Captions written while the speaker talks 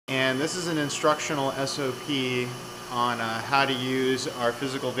This is an instructional SOP on how to use our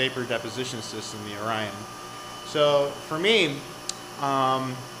physical vapor deposition system, the Orion. So for me,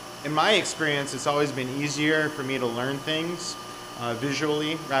 in my experience, it's always been easier for me to learn things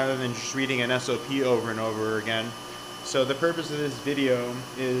visually rather than just reading an SOP over and over again. So the purpose of this video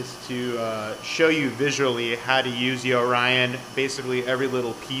is to show you visually how to use the Orion, basically every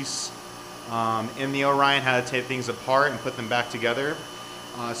little piece in the Orion, how to take things apart and put them back together.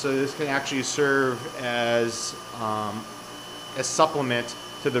 So this can actually serve as a supplement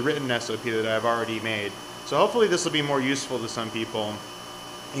to the written SOP that I've already made. So hopefully this will be more useful to some people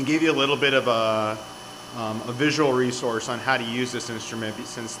and give you a little bit of a visual resource on how to use this instrument,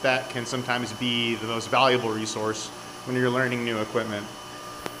 since that can sometimes be the most valuable resource when you're learning new equipment.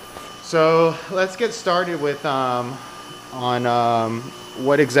 So let's get started with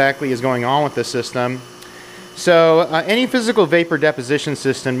what exactly is going on with the system. So any physical vapor deposition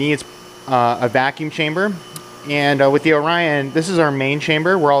system needs a vacuum chamber, and with the Orion, this is our main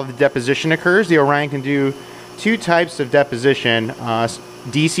chamber where all the deposition occurs. The Orion can do two types of deposition,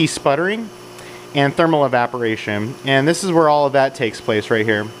 DC sputtering and thermal evaporation, and this is where all of that takes place right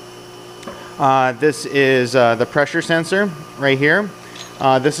here. This is the pressure sensor right here.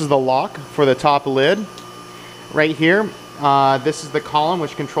 This is the lock for the top lid right here. This is the column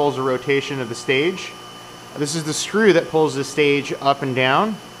which controls the rotation of the stage. This is the screw that pulls the stage up and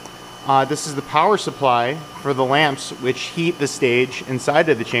down. This is the power supply for the lamps which heat the stage inside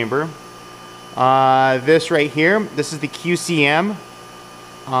of the chamber. This right here, this is the QCM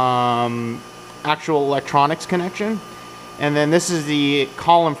actual electronics connection. And then this is the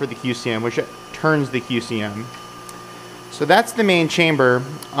column for the QCM, which turns the QCM. So that's the main chamber.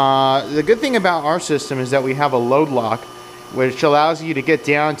 The good thing about our system is that we have a load lock, which allows you to get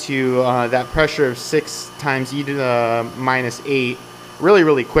down to that pressure of 6 times e to the minus 8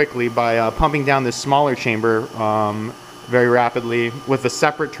 really quickly by pumping down this smaller chamber very rapidly with a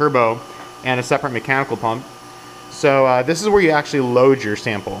separate turbo and a separate mechanical pump. So this is where you actually load your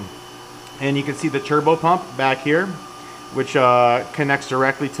sample. And you can see the turbo pump back here, which connects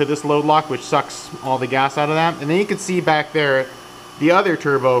directly to this load lock, which sucks all the gas out of that. And then you can see back there the other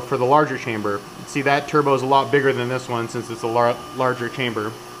turbo for the larger chamber. See, that turbo is a lot bigger than this one since it's a larger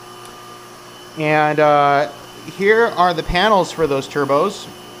chamber. And here are the panels for those turbos.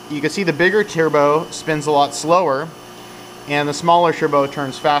 You can see the bigger turbo spins a lot slower and the smaller turbo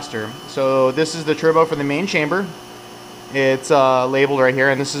turns faster. So this is the turbo for the main chamber. It's labeled right here,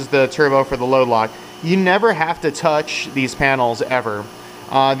 and this is the turbo for the load lock. You never have to touch these panels ever.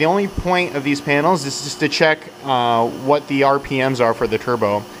 The only point of these panels is just to check what the RPMs are for the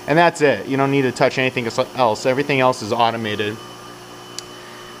turbo, and that's it. You don't need to touch anything else. Everything else is automated.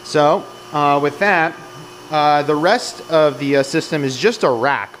 So with that, the rest of the system is just a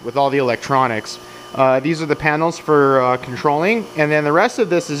rack with all the electronics. These are the panels for controlling, and then the rest of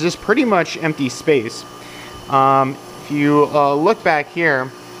this is just pretty much empty space. If you look back here,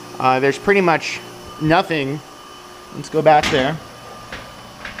 there's pretty much nothing. Let's go back there.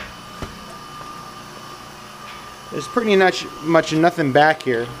 There's pretty much nothing back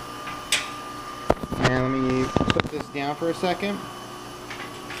here. And let me put this down for a second.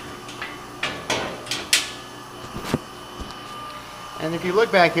 And if you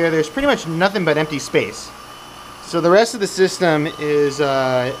look back here, there's pretty much nothing but empty space. So the rest of the system is,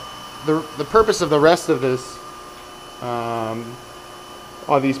 the purpose of the rest of this,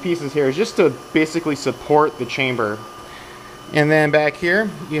 all these pieces here is just to basically support the chamber. And then back here,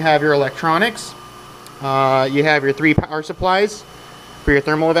 you have your electronics. You have your 3 power supplies for your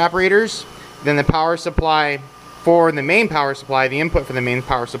thermal evaporators. Then the power supply for the main power supply, the input for the main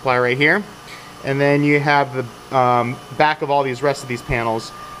power supply right here. And then you have the back of all these rest of these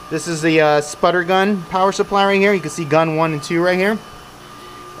panels. This is the sputter gun power supply right here. You can see gun 1 and 2 right here.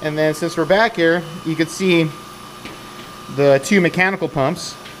 And then since we're back here, you can see the 2 mechanical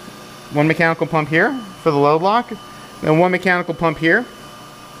pumps. 1 mechanical pump here for the load lock, and 1 mechanical pump here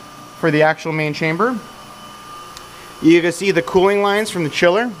for the actual main chamber. You can see the cooling lines from the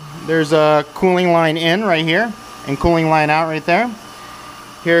chiller. There's a cooling line in right here and cooling line out right there.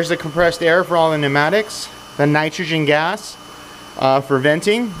 Here's the compressed air for all the pneumatics, the nitrogen gas for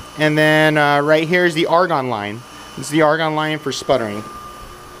venting, and then right here is the argon line. This is the argon line for sputtering.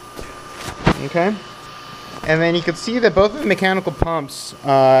 Okay, and then you can see that both of the mechanical pumps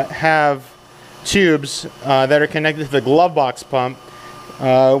have tubes that are connected to the glove box pump,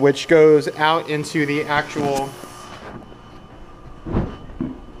 which goes out into the actual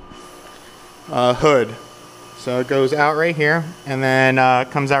hood. So it goes out right here and then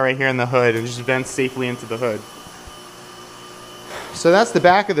comes out right here in the hood and just vents safely into the hood. So that's the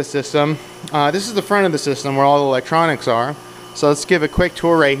back of the system. This is the front of the system where all the electronics are. So let's give a quick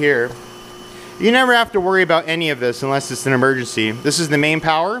tour right here. You never have to worry about any of this unless it's an emergency. This is the main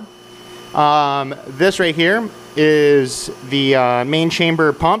power. This right here is the main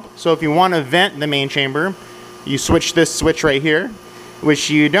chamber pump. So if you want to vent the main chamber, you switch this switch right here, which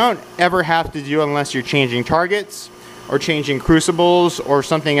you don't ever have to do unless you're changing targets or changing crucibles or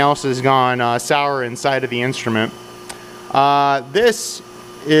something else has gone sour inside of the instrument. This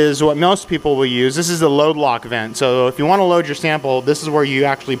is what most people will use. This is the load lock vent. So if you want to load your sample, this is where you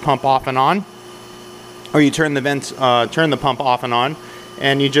actually pump off and on, or you turn the pump off and on,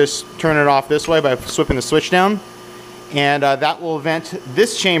 and you just turn it off this way by flipping the switch down, and that will vent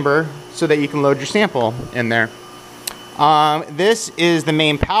this chamber so that you can load your sample in there. This is the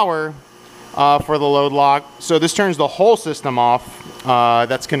main power for the load lock. So this turns the whole system off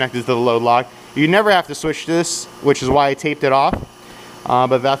that's connected to the load lock. You never have to switch this, which is why I taped it off,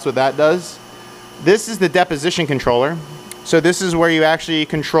 but that's what that does. This is the deposition controller. So this is where you actually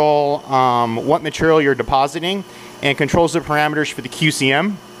control what material you're depositing and controls the parameters for the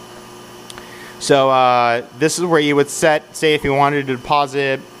QCM. So this is where you would set, say if you wanted to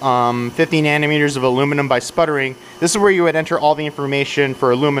deposit 50 nanometers of aluminum by sputtering, this is where you would enter all the information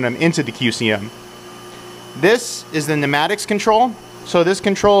for aluminum into the QCM. This is the pneumatics control. So this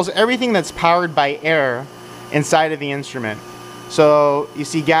controls everything that's powered by air inside of the instrument. So you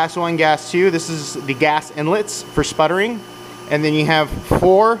see gas 1, gas 2, this is the gas inlets for sputtering. And then you have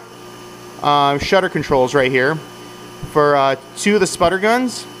 4 shutter controls right here for 2 of the sputter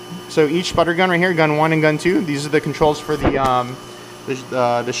guns. So each sputter gun right here, gun 1 and gun 2, these are the controls for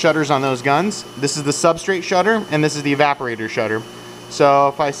the shutters on those guns. This is the substrate shutter, and this is the evaporator shutter. So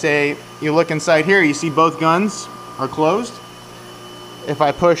if I say, you look inside here, you see both guns are closed. If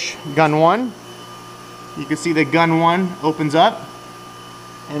I push gun 1, you can see that gun 1 opens up,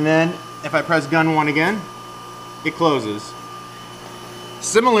 and then if I press gun 1 again, it closes.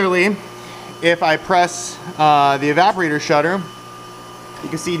 Similarly, if I press the evaporator shutter, you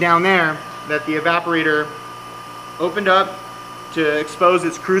can see down there that the evaporator opened up to expose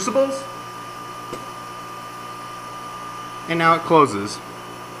its crucibles, and now it closes.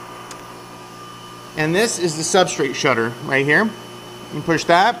 And this is the substrate shutter right here. You push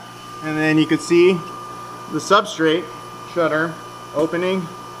that, and then you can see the substrate shutter opening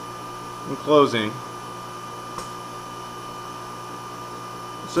and closing.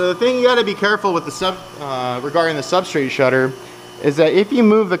 So the thing you got to be careful with the regarding the substrate shutter is that if you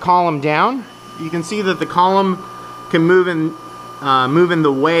move the column down, you can see that the column can move in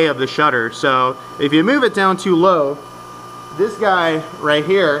the way of the shutter. So if you move it down too low, this guy right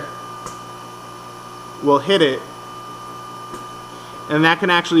here will hit it, and that can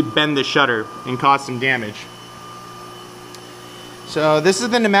actually bend the shutter and cause some damage. So this is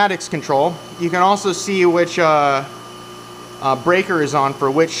the pneumatics control. You can also see which breaker is on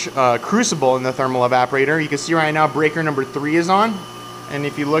for which crucible in the thermal evaporator. You can see right now breaker number 3 is on, and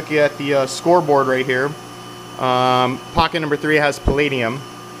if you look at the scoreboard right here, pocket number 3 has palladium,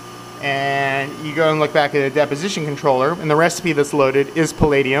 and you go and look back at the deposition controller, and the recipe that's loaded is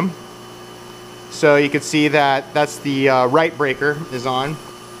palladium. So you can see that that's the right breaker is on.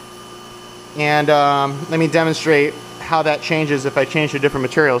 And let me demonstrate how that changes if I change to different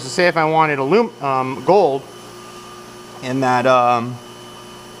materials. So say if I wanted gold, and that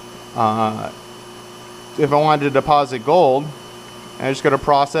if I wanted to deposit gold, I just go to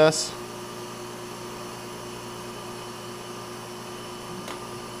process,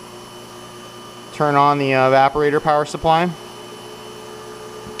 turn on the evaporator power supply,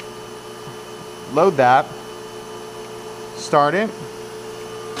 load that, start it,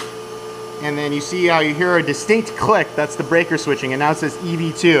 and then you see how you hear a distinct click. That's the breaker switching, and now it says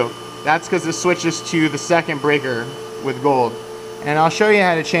EV2. That's because it switches to the second breaker with gold, and I'll show you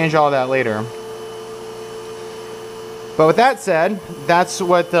how to change all that later. But with that said, that's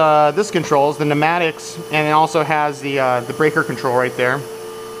what this controls, the pneumatics, and it also has the breaker control right there.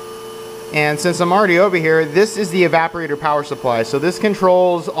 And since I'm already over here, this is the evaporator power supply. So this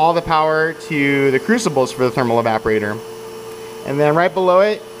controls all the power to the crucibles for the thermal evaporator. And then right below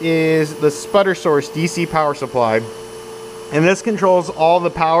it is the sputter source DC power supply. And this controls all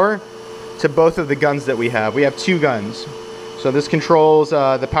the power to both of the guns that we have. We have 2 guns. So this controls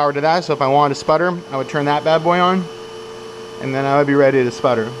the power to that. So if I wanted to sputter, I would turn that bad boy on, and then I would be ready to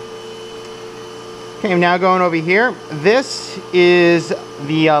sputter. Okay, I'm now going over here. This is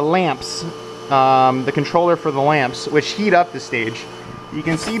the lamps, the controller for the lamps, which heat up the stage. You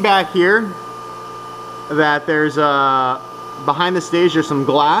can see back here that there's behind the stage there's some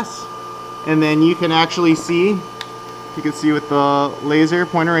glass, and then you can actually see you can see with the laser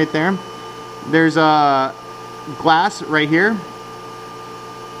pointer right there. There's a glass right here.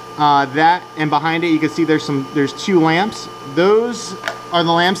 That and behind it you can see there's two lamps. Those are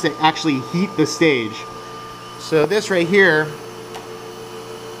the lamps that actually heat the stage. So this right here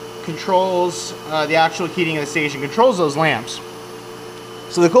controls the actual heating of the stage and controls those lamps.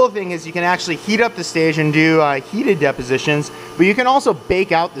 So the cool thing is you can actually heat up the stage and do heated depositions, but you can also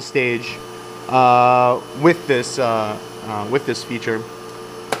bake out the stage with this feature.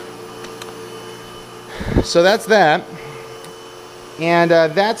 So that's that. And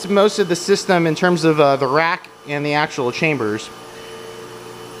that's most of the system in terms of the rack and the actual chambers.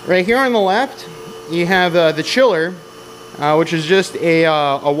 Right here on the left, you have the chiller, which is just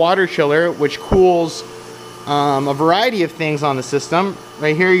a water chiller, which cools a variety of things on the system.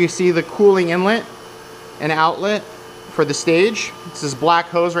 Right here you see the cooling inlet and outlet for the stage. It's this black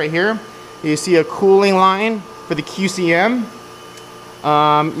hose right here. You see a cooling line for the QCM.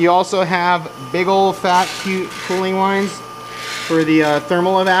 You also have big old fat cute cooling lines for the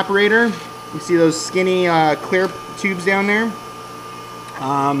thermal evaporator. You see those skinny clear tubes down there.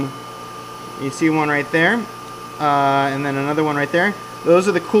 You see one right there, and then another one right there. Those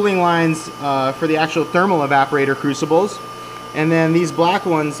are the cooling lines for the actual thermal evaporator crucibles. And then these black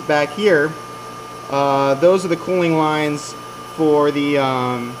ones back here, those are the cooling lines for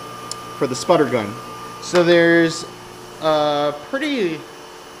the sputter gun. So there's a pretty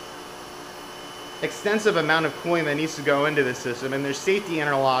extensive amount of cooling that needs to go into this system, and there's safety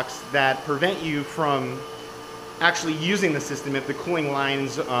interlocks that prevent you from actually using the system if the cooling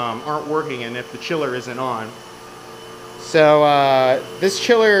lines aren't working and if the chiller isn't on. So this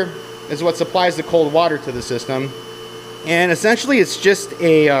chiller is what supplies the cold water to the system, and essentially it's just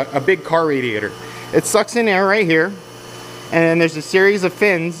a big car radiator. It sucks in air right here, and then there's a series of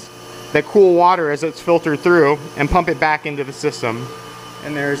fins that cool water as it's filtered through and pump it back into the system.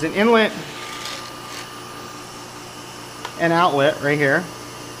 And there's an inlet and outlet right here.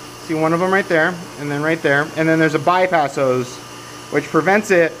 See one of them right there, and then right there, and then there's a bypass hose which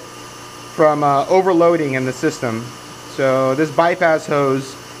prevents it from overloading in the system. So this bypass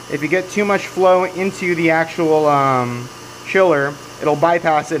hose, if you get too much flow into the actual chiller, it'll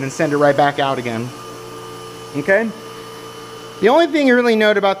bypass it and send it right back out again. Okay? The only thing you really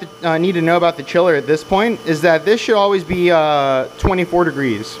need to know about the chiller at this point is that this should always be 24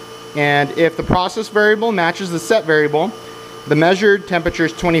 degrees. And if the process variable matches the set variable, the measured temperature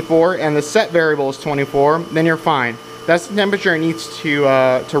is 24 and the set variable is 24, then you're fine. That's the temperature it needs to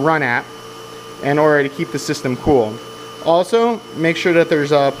run at in order to keep the system cool. Also, make sure that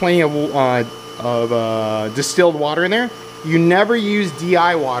there's plenty of distilled water in there. You never use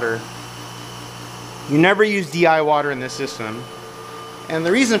DI water. You never use DI water in this system. And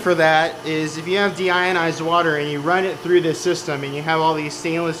the reason for that is if you have deionized water and you run it through this system and you have all these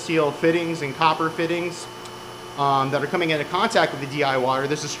stainless steel fittings and copper fittings that are coming into contact with the DI water,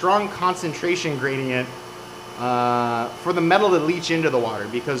 there's a strong concentration gradient for the metal to leach into the water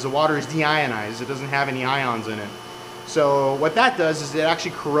because the water is deionized. It doesn't have any ions in it. So what that does is it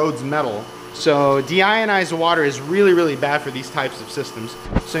actually corrodes metal. So deionized water is really, really bad for these types of systems.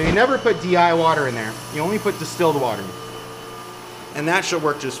 So you never put DI water in there. You only put distilled water. And that should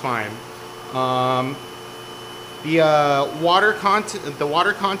work just fine. The water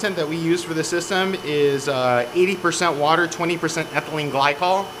content that we use for the system is 80% water, 20% ethylene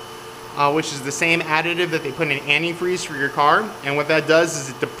glycol, which is the same additive that they put in antifreeze for your car. And what that does is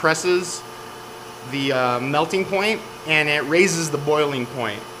it depresses the melting point and it raises the boiling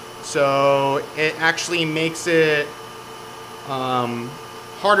point. So it actually makes it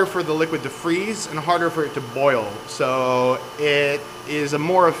harder for the liquid to freeze and harder for it to boil. So it is a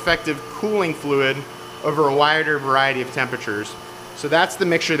more effective cooling fluid over a wider variety of temperatures. So that's the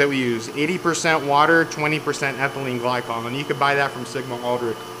mixture that we use. 80% water, 20% ethylene glycol, and you can buy that from Sigma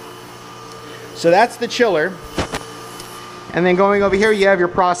Aldrich. So that's the chiller. And then going over here, you have your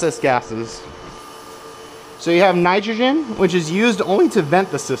process gases. So you have nitrogen, which is used only to vent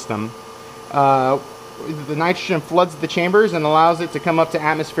the system. The nitrogen floods the chambers and allows it to come up to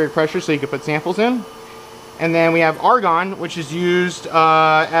atmospheric pressure so you can put samples in. And then we have argon, which is used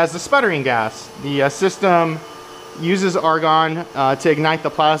as the sputtering gas. The system uses argon to ignite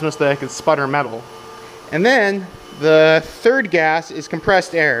the plasma so that it can sputter metal. And then the third gas is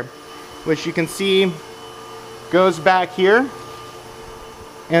compressed air, which you can see goes back here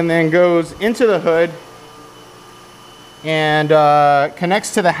and then goes into the hood and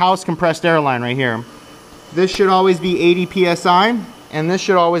connects to the house compressed air line right here. This should always be 80 psi and this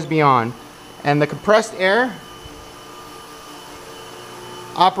should always be on. And the compressed air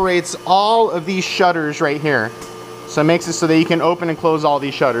operates all of these shutters right here. So it makes it so that you can open and close all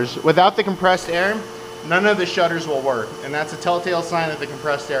these shutters. Without the compressed air, none of the shutters will work, and that's a telltale sign that the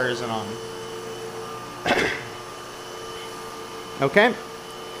compressed air isn't on. Okay,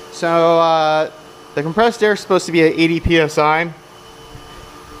 so the compressed air is supposed to be at 80 psi.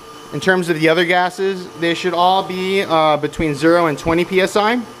 In terms of the other gases, they should all be between 0 and 20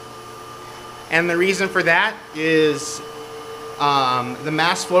 psi. And the reason for that is the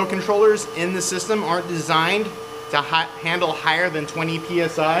mass flow controllers in the system aren't designed to handle higher than 20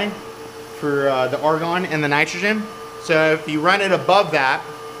 psi for the argon and the nitrogen. So if you run it above that,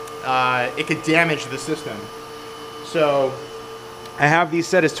 it could damage the system. So I have these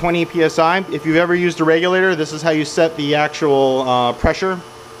set as 20 psi. If you've ever used a regulator, this is how you set the actual pressure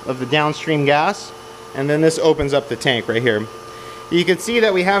of the downstream gas. And then this opens up the tank right here. You can see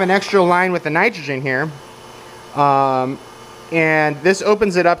that we have an extra line with the nitrogen here. And this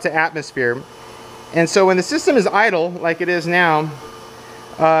opens it up to atmosphere. And so when the system is idle, like it is now,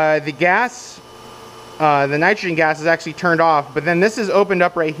 the nitrogen gas is actually turned off, but then this is opened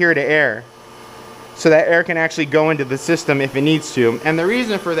up right here to air. So that air can actually go into the system if it needs to. And the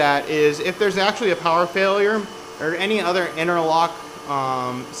reason for that is if there's actually a power failure or any other interlock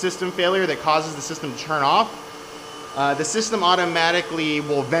system failure that causes the system to turn off, the system automatically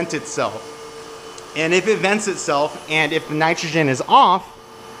will vent itself. And if it vents itself, and if the nitrogen is off,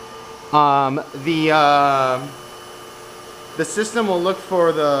 the system will look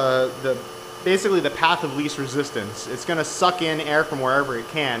for basically the path of least resistance. It's going to suck in air from wherever it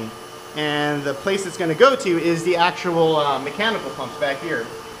can, and the place it's going to go to is the actual mechanical pumps back here.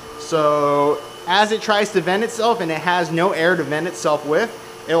 So as it tries to vent itself and it has no air to vent itself with,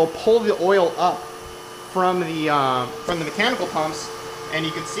 it will pull the oil up from the mechanical pumps, and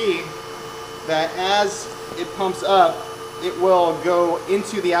you can see that as it pumps up, it will go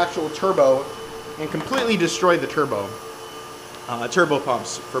into the actual turbo and completely destroy the turbo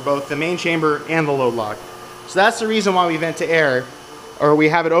pumps for both the main chamber and the load lock. So that's the reason why we vent to air, or we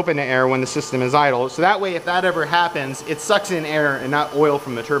have it open to air when the system is idle. So that way, if that ever happens, it sucks in air and not oil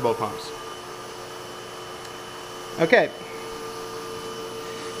from the turbo pumps. Okay.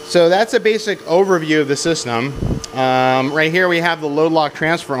 So that's a basic overview of the system. Right here we have the load lock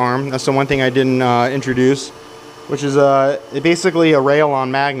transfer arm. That's the one thing I didn't introduce, which is basically a rail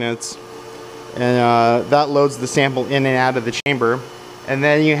on magnets, and that loads the sample in and out of the chamber. And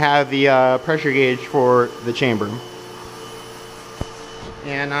then you have the pressure gauge for the chamber.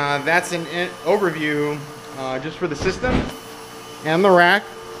 And that's an overview just for the system and the rack.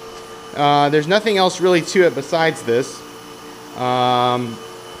 There's nothing else really to it besides this.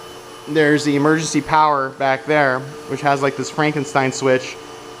 There's the emergency power back there, which has like this Frankenstein switch.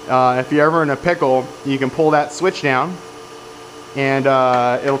 If you're ever in a pickle, you can pull that switch down and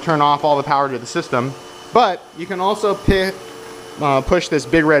it'll turn off all the power to the system. But you can also push this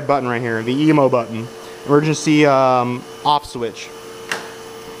big red button right here, the EMO button, emergency off switch.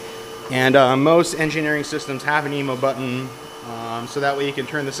 And most engineering systems have an EMO button, so that way you can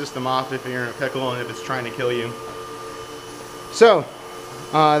turn the system off if you're in a pickle and if it's trying to kill you. So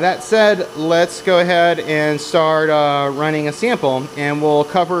that said, let's go ahead and start running a sample, and we'll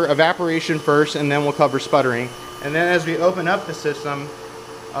cover evaporation first, and then we'll cover sputtering. And then as we open up the system,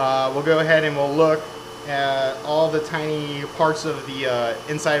 we'll go ahead and we'll look at all the tiny parts of the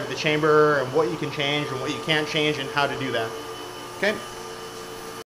inside of the chamber and what you can change and what you can't change and how to do that. Okay.